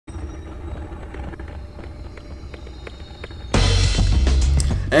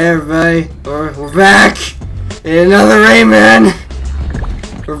Hey everybody, we're back in another Rayman.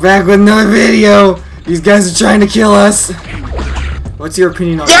 We're back with another video. These guys are trying to kill us. What's your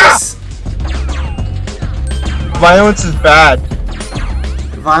opinion on this? Violence is bad.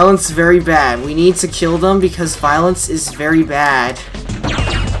 Violence is very bad. We need to kill them because violence is very bad.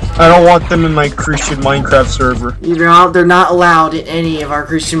 I don't want them in my Christian Minecraft server. They're not allowed in any of our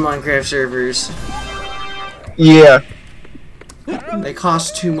Christian Minecraft servers. Yeah. They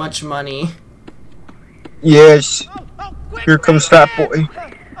cost too much money. Yes. Here comes Fat Boy.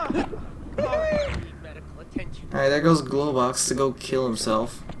 Alright, there goes Glowbox to go kill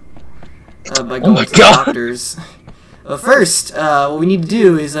himself. By going to the doctors. First, what we need to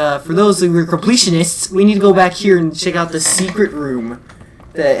do is, for those who are completionists, we need to go back here and check out the secret room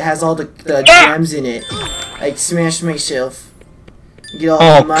that has all the gems in it. Like, smash myself. Get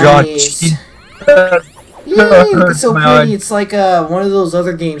all the monies. Yeah, it's so pretty. It's like one of those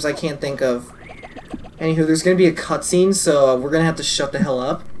other games I can't think of. Anywho, there's gonna be a cutscene, so we're gonna have to shut the hell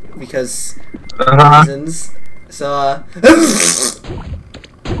up because reasons. So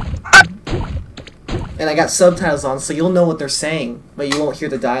and I got subtitles on, so you'll know what they're saying, but you won't hear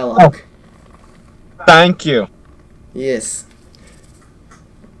the dialogue. Oh. Thank you. Yes.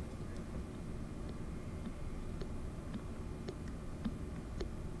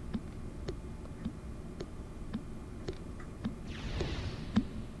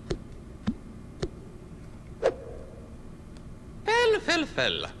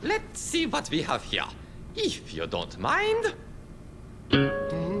 Well, let's see what we have here, if you don't mind.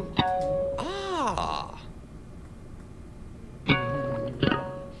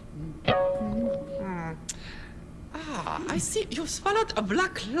 I see you swallowed a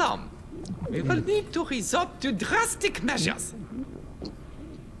black lump. We will need to resort to drastic measures.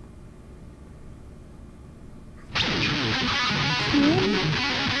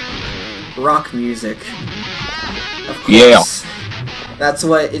 Rock music. Of course. Yeah. That's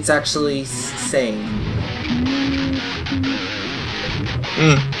what it's actually saying.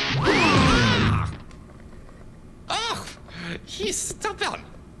 Oh, he's stubborn.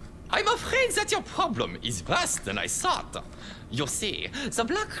 I'm afraid that your problem is worse than I thought. You see, the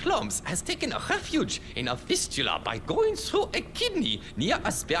black clumps has taken a refuge in a fistula by going through a kidney near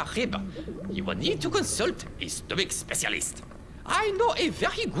a spare rib. You will need to consult a stomach specialist. I know a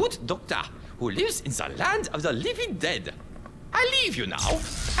very good doctor who lives in the land of the living dead. I leave you now.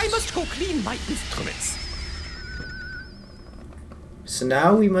 I must go clean my instruments. So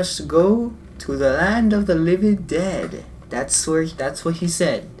now we must go to the land of the living dead. That's what he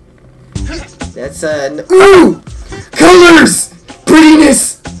said. That's ooh! Colors!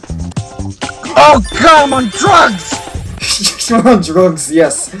 Prettiness! Oh god, I'm on drugs! You're on drugs,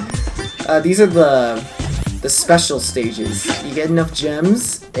 yes. These are the special stages. You get enough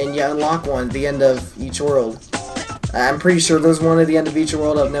gems, and you unlock one at the end of each world. I'm pretty sure there's one at the end of each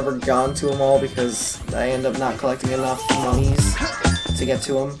world. I've never gone to them all because I end up not collecting enough monies to get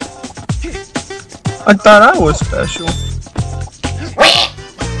to them. I thought I was special.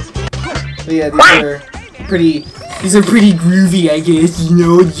 But yeah, these are pretty groovy, I guess. You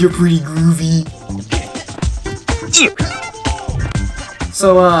know, you're pretty groovy.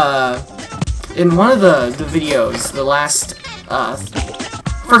 So, in one of the videos, the last,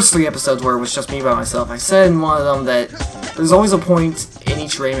 first 3 episodes where it was just me by myself, I said in one of them that there's always a point in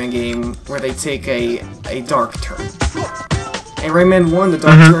each Rayman game where they take a dark turn. In Rayman 1, the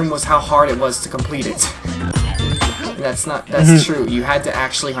dark turn was how hard it was to complete it. And that's true. You had to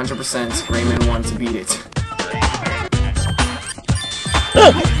actually 100% Rayman 1 to beat it.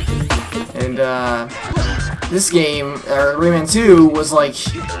 And, this game, Rayman 2, was like,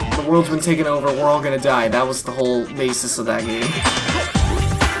 the world's been taken over, we're all gonna die. That was the whole basis of that game.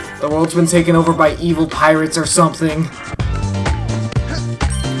 The world's been taken over by evil pirates or something.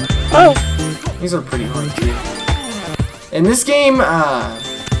 Oh! These are pretty hard too. In this game,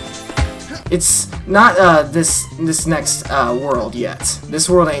 it's not this next world yet. This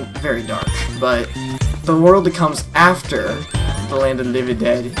world ain't very dark, but the world that comes after the land of the living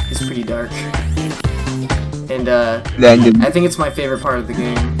dead is pretty dark. And I think it's my favorite part of the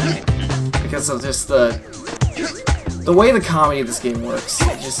game because of just the way the comedy of this game works.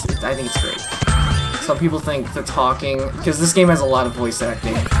 I think it's great. Some people think the talking, because this game has a lot of voice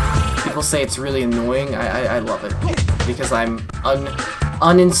acting. People say it's really annoying. I love it because I'm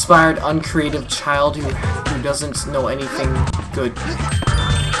uninspired, uncreative child who doesn't know anything good.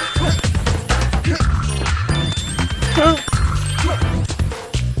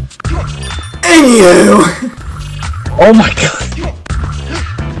 Anywho! Oh my god!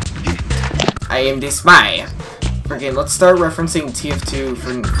 I am the spy Okay, let's start referencing TF2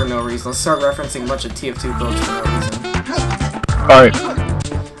 for no reason. Let's start referencing a bunch of TF2 quotes for no reason. Alright.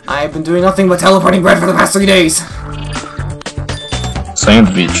 I've been doing nothing but teleporting bread for the past 3 days.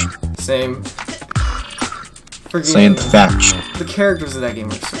 Sandwich. Same. Sandwich. The characters of that game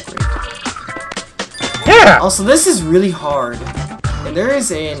are so great. Yeah! Also, this is really hard. And there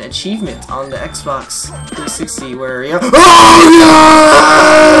is an achievement on the Xbox 360 where you... Oh,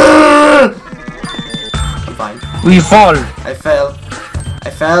 yeah! I'm fine. We fall. I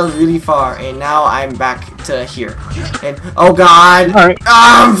fell really far, and now I'm back to here. And oh god, right.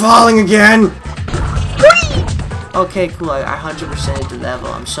 I'm falling again. Okay, cool. I 100%ed the level.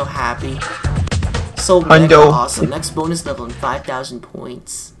 I'm so happy. So mega awesome. Next bonus level and 5,000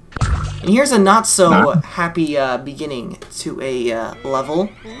 points. And here's a not so happy beginning to a level.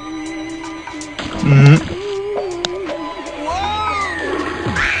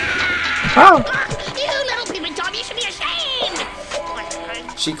 Oh.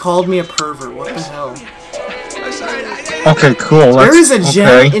 She called me a pervert. What the hell? Okay, cool. There is a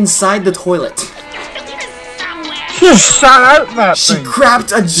gem inside the toilet. She shot out that thing. She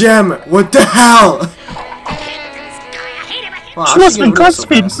crapped a gem. What the hell? Wow, she must have been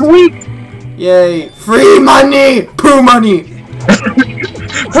Godspeed for a week. Yay! Free money! Poo money!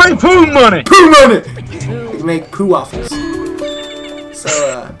 Free poo money! Poo money! We make poo waffles.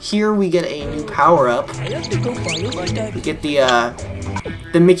 So here we get a new power up. We get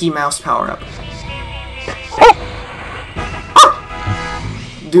the Mickey Mouse power up.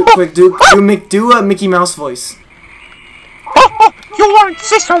 Do a Mickey Mouse voice. You want to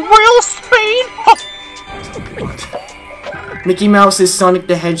see some real speed? Mickey Mouse is Sonic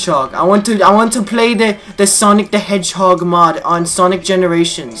the Hedgehog. I want to play the Sonic the Hedgehog mod on Sonic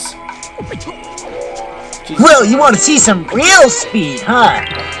Generations. Jesus. Well, you want to see some real speed, huh?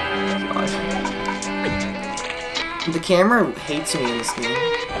 God. The camera hates me in this game.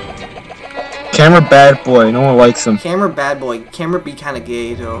 Camera bad boy, no one likes him. Camera bad boy. Camera be kind of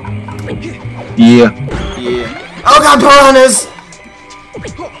gay though. Yeah. Yeah. Oh god, piranhas!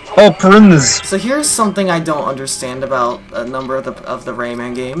 Oh, piranhas. So here's something I don't understand about a number of the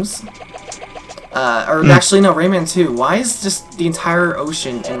Rayman games. Actually no, Rayman 2. Why is just the entire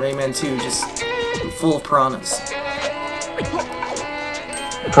ocean in Rayman 2 just full of piranhas?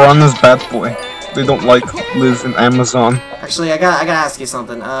 Piranhas bad boy. They don't live in Amazon. Actually, I gotta ask you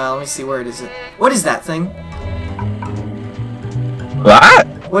something. Let me see, where it is. What is that thing? What?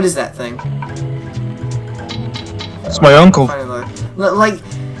 What is that thing? It's my uncle. Like,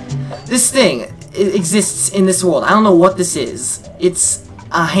 this thing exists in this world. I don't know what this is. It's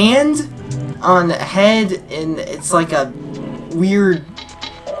a hand on a head, and it's like a weird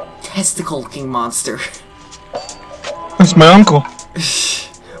testicle-looking monster. It's my uncle.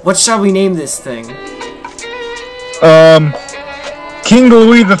 What shall we name this thing? King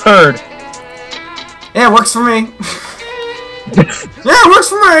Louis III. Yeah, it works for me. Yeah, it works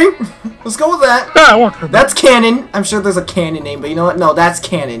for me. Let's go with that. Yeah, it works for me. That's canon. I'm sure there's a canon name, but you know what? No, that's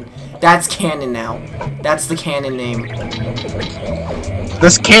canon. That's canon now. That's the canon name.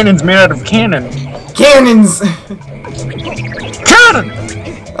 This cannon's made out of cannon. Cannons! Cannon!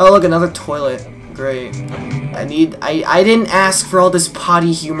 Oh, look, another toilet. Great. I didn't ask for all this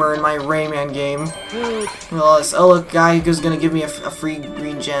potty humor in my Rayman game. Oh, look, guy who's gonna give me a free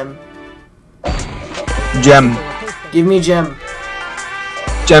green gem. Gem. Give me a gem.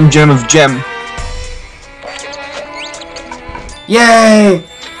 Gem of gem. Yay!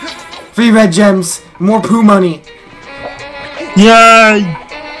 Free red gems. More poo money. Yay!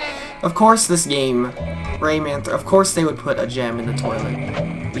 Of course this game, Rayman, of course they would put a gem in the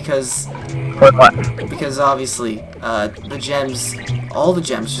toilet. Because... What? Because obviously, the gems, all the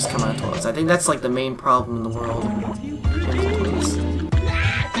gems just come out of toilets. I think that's like the main problem in the world.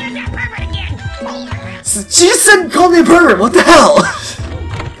 She just said, called me a pervert, what the hell?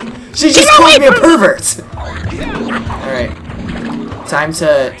 She just called me a pervert! Alright. Time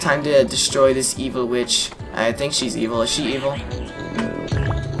to destroy this evil witch. I think she's evil. Is she evil?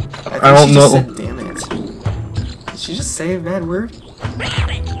 I don't know. Said, damn it. Did she just say a bad word?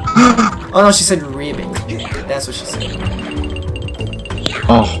 Oh no, she said ribbit. That's what she said.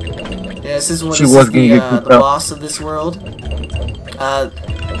 Oh. Yeah, this is the boss of this world.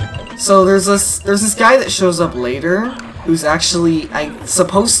 So there's this guy that shows up later who's actually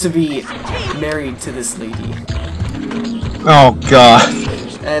supposed to be married to this lady. Oh god.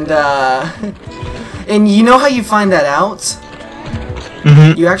 And and you know how you find that out?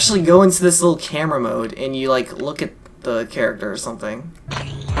 Mm-hmm. You actually go into this little camera mode and you like look at the character or something.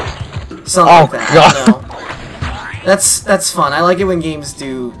 Something like that. God. I don't know. That's fun. I like it when games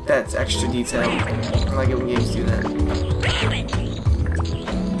do that extra detail. I like it when games do that.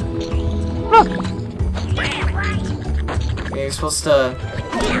 Okay, you're supposed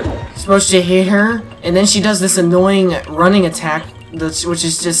to hit her, and then she does this annoying running attack, which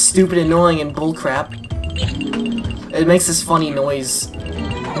is just stupid, annoying, and bullcrap. It makes this funny noise.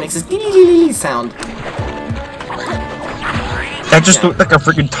 It makes this dee-dee-dee-dee sound. That just looked like a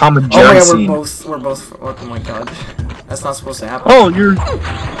freaking Tom and Jerry scene. We're both. Oh my god, that's not supposed to happen. Oh,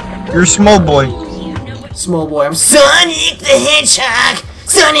 you're small boy. Small boy. I'm Sonic the Hedgehog.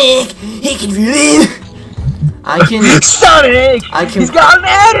 Sonic, he can really. Sonic. He's got an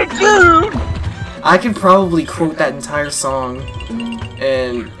attitude. I can probably quote that entire song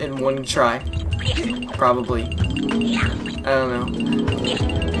in one try. Probably. I don't know.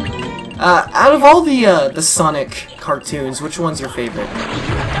 Out of all the Sonic cartoons, which one's your favorite?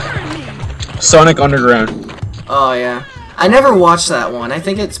 Sonic Underground. Oh yeah, I never watched that one. I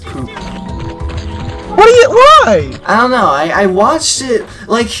think it's poop. Why? I don't know. I watched it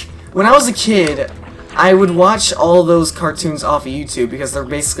like when I was a kid. I would watch all those cartoons off of YouTube because they're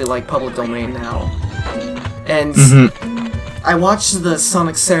basically like public domain now. And I watched the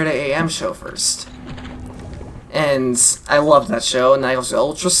Sonic Saturday AM show first. And I loved that show, and I was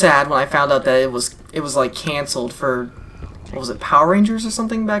ultra sad when I found out that it was like canceled for, what was it, Power Rangers or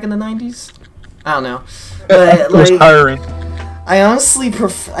something back in the 90s? I don't know. But it was tiring. I honestly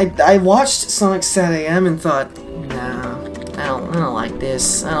I watched Sonic Saturday AM and thought, nah, I don't like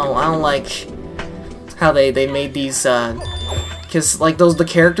this. I don't like how they made these because like the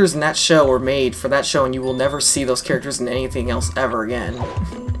characters in that show were made for that show, and you will never see those characters in anything else ever again.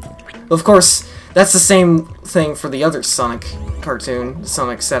 Of course, that's the same thing for the other Sonic cartoon,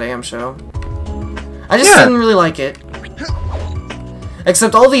 Sonic Saturday AM show. I just didn't really like it.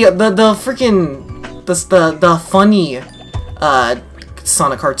 Except all the freaking the funny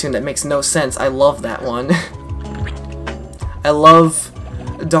Sonic cartoon that makes no sense. I love that one. I love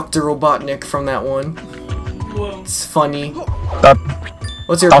Dr. Robotnik from that one. It's funny.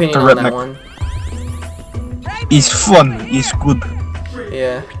 What's your opinion on that one? He's fun. He's good.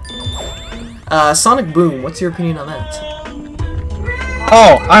 Yeah. Sonic Boom. What's your opinion on that?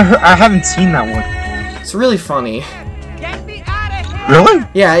 Oh, I haven't seen that one. It's really funny. Really?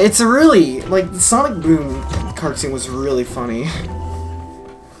 Yeah, it's a really like the Sonic Boom cartoon was really funny.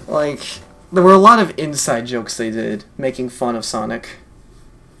 Like there were a lot of inside jokes they did making fun of Sonic.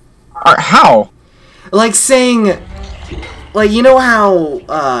 How? Like saying, like you know how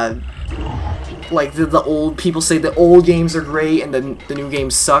like the old people say the old games are great and the new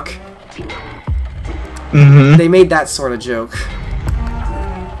games suck. They made that sort of joke.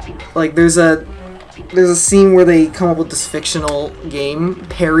 Like there's a scene where they come up with this fictional game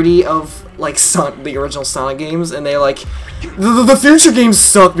parody of like the original Sonic games, and they're like, the future games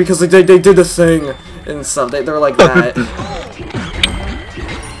suck because they did the thing and stuff. They're like that.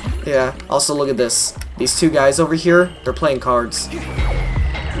 Yeah. Also, look at this. These two guys over here, they're playing cards. Take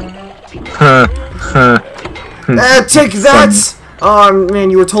that! Oh man,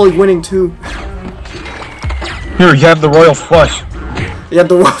 you were totally winning too. Here, you have the royal flush. You have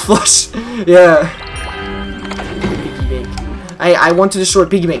the royal flush. Yeah. Piggy bank. I want to destroy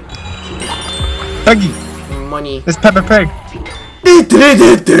Piggy bank. Peggy. Money. It's Peppa Pig.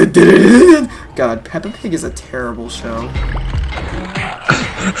 God, Peppa Pig is a terrible show.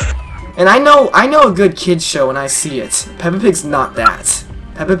 And I know a good kids show when I see it. Peppa Pig's not that.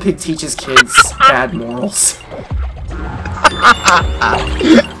 Peppa Pig teaches kids bad morals.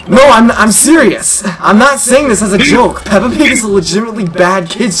 No, I'm serious. I'm not saying this as a joke. Peppa Pig is a legitimately bad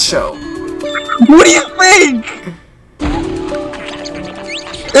kids show. What do you think?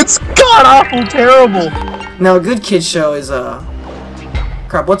 It's god-awful terrible. Now, a good kids show is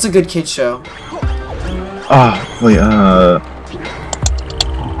crap. What's a good kids show? Wait.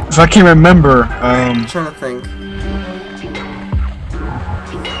 If I can remember, I'm trying to think.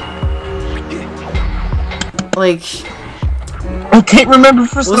 Like, I can't remember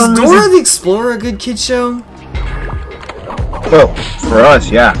for some reason. Was Dora the Explorer a good kids show? Well, for us,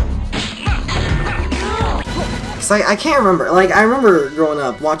 yeah. Cause I can't remember. Like, I remember growing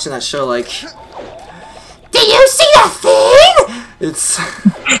up watching that show. Like, do you see that thing? It's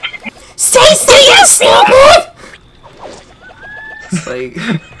stay still, you stupid. It's like,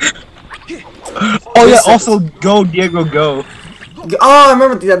 oh yeah. Also, Go Diego Go. Oh, I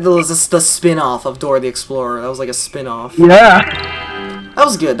remember that there was the spin-off of Dora the Explorer. That was like a spin-off. Yeah. That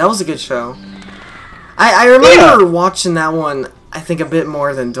was good. That was a good show. I remember watching that one, I think, a bit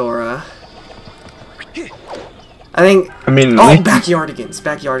more than Dora. I mean... Oh, Backyardigans.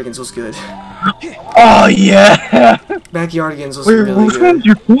 Backyardigans was good. Oh yeah. Backyardigans was Wait, really which good. one's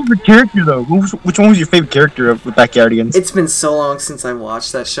your favorite character though? Which one was your favorite character of the Backyardigans? It's been so long since I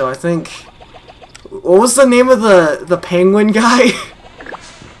watched that show. I think. What was the name of the penguin guy?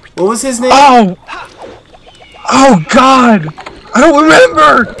 What was his name? Oh God! I don't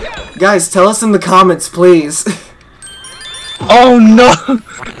remember. Guys, tell us in the comments, please. Oh no!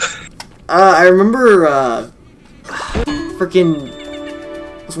 I remember. Freaking.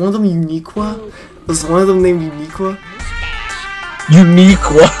 Was one of them Uniqua? Was one of them named Uniqua?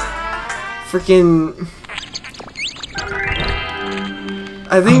 Uniqua. Freaking.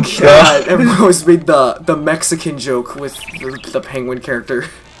 I think God. everyone always made the Mexican joke with the penguin character.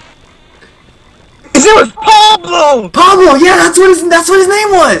 His name was Pablo. Pablo, yeah, that's what his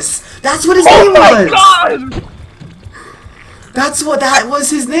name was. That's what his name Oh my was. God! That was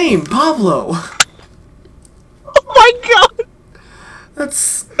his name, Pablo. Oh my God!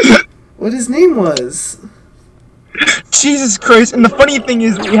 That's what his name was. Jesus Christ! And the funny thing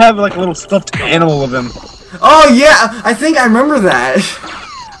is, we have like a little stuffed animal of him. Oh yeah, I think I remember that.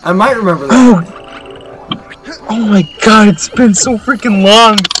 I might remember that. Oh my God! It's been so freaking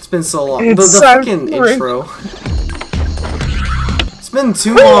long. It's been so long. It's The freaking intro. It's been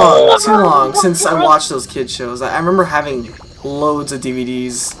too long since I watched those kid shows. I remember having loads of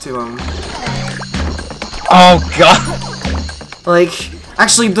DVDs to them. Oh God! Like,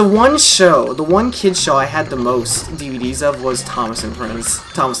 actually, the one kid show I had the most DVDs of was Thomas and Friends.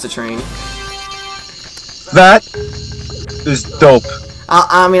 Thomas the Train. That is dope.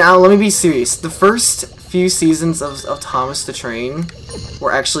 I mean, let me be serious. The first few seasons of Thomas the Train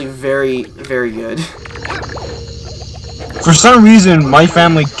were actually very, very good. For some reason, my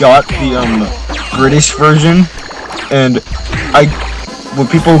family got the British version, and when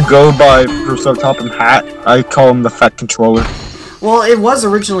people go by Rousseau Top and Hat, I call him the Fat Controller. Well, it was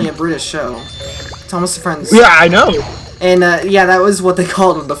originally a British show. Thomas and Friends. Yeah, I know. And yeah, that was what they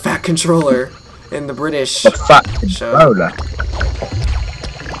called him, the Fat Controller, in the British The Fat show. Controller.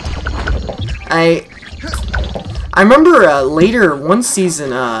 I remember later one season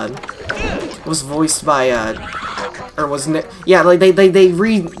was voiced by yeah, like they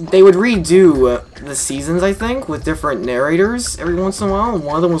would redo the seasons, I think, with different narrators every once in a while.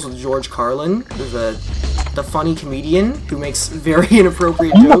 One of them was with George Carlin, who's the funny comedian who makes very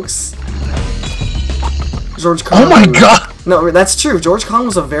inappropriate jokes. George Carlin. Oh my God! No, that's true. George Carlin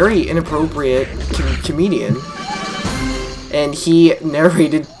was a very inappropriate comedian, and he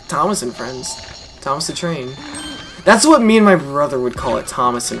narrated Thomas and Friends, Thomas the Train. That's what me and my brother would call it,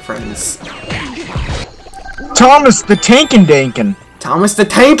 Thomas and Friends. Thomas the Tankin' Dankin'. Thomas the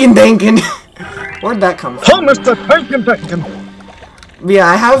Tankin' Dankin'. Where'd that come from? Thomas the Tankin' Dankin'. Yeah,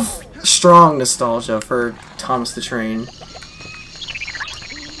 I have strong nostalgia for Thomas the Train.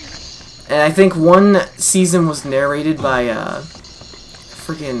 And I think one season was narrated by,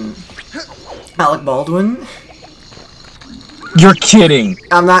 freaking Alec Baldwin. You're kidding.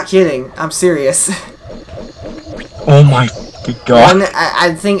 I'm not kidding. I'm serious. Oh my God. One,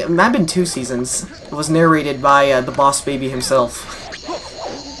 I think, it might have been 2 seasons. It was narrated by, the Boss Baby himself.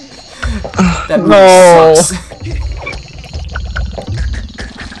 That movie No. sucks.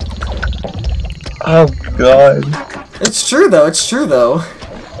 Oh God. It's true though, it's true though.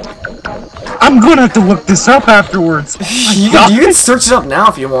 I'm gonna have to look this up afterwards. You can search it up now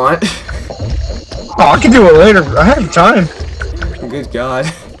if you want. Oh, I can do it later. I have time. Good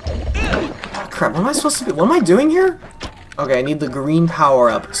God. Crap, what am I supposed to be? What am I doing here? Okay, I need the green power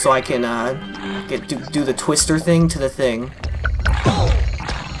up so I can do the twister thing to the thing.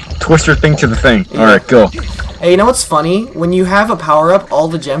 Twister thing to the thing. Yeah. Alright, go. Hey, you know what's funny? When you have a power up, all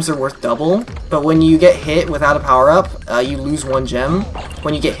the gems are worth double. But when you get hit without a power up, you lose 1 gem.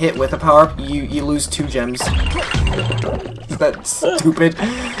 When you get hit with a power up, you lose 2 gems. That's stupid.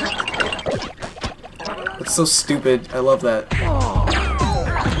 That's so stupid. I love that.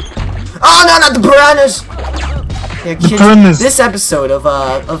 Oh no, not the piranhas! Yeah, kids, this episode of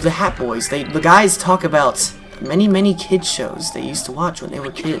the Hat Boys, the guys talk about many kids shows they used to watch when they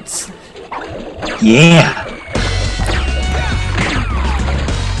were kids. Yeah.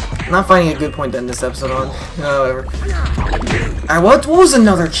 Not finding a good point to end this episode on. Whatever. Alright, what was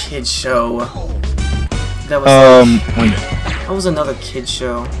another kids show? That was what was another kids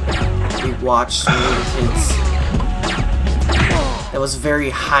show we watched when we were kids? That was very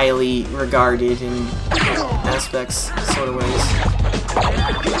highly regarded in aspects, sort of ways.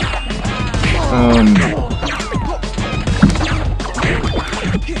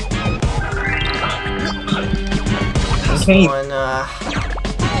 This one,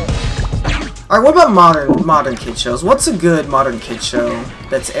 Alright, what about modern kid shows? What's a good modern kid show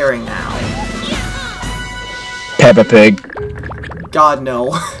that's airing now? Peppa Pig. God,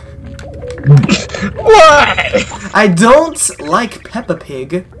 no. Why? I don't like Peppa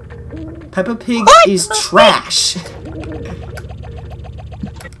Pig. Peppa Pig is trash.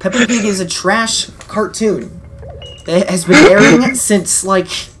 Peppa Pig is a trash cartoon. It has been airing since, like,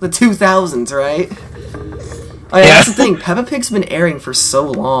 the 2000s, right? Oh, yeah, that's the thing. Peppa Pig's been airing for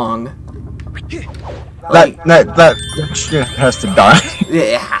so long. Like, That shit has to die.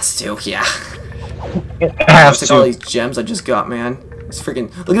 it has to, yeah. It has Take all to. these gems I just got, man. It's freaking...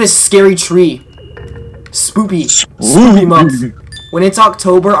 Look at this scary tree. Spoopy. Spoopy month. When it's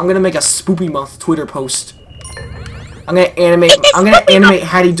October, I'm gonna make a Spoopy month Twitter post. I'm gonna animate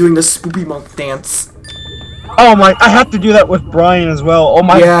Hattie doing the Spoopy month dance. Oh my! I have to do that with Brian as well. Oh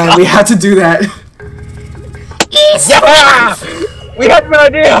my Yeah, god! we had to do that. Yeah! We have an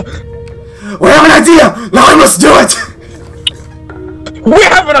idea. We have an idea! Now I must do it! We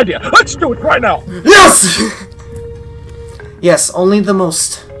have an idea. Let's do it right now. Yes! Yes, only the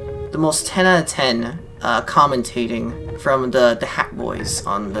most 10 out of 10 commentating from the Hat Boys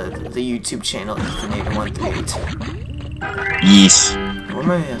on the YouTube channel Ethan8138. Yes. Where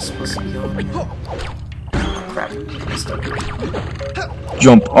am I supposed to be going? Oh, crap. Messed up.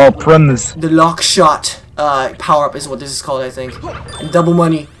 Jump up, run this. The lock shot power up is what this is called, I think. And double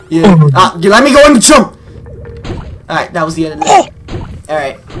money. Yeah. You let me go in the jump! Alright, that was the end of that.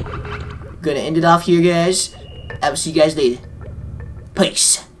 Alright. Gonna end it off here, guys. I will see you guys later.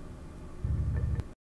 Peace.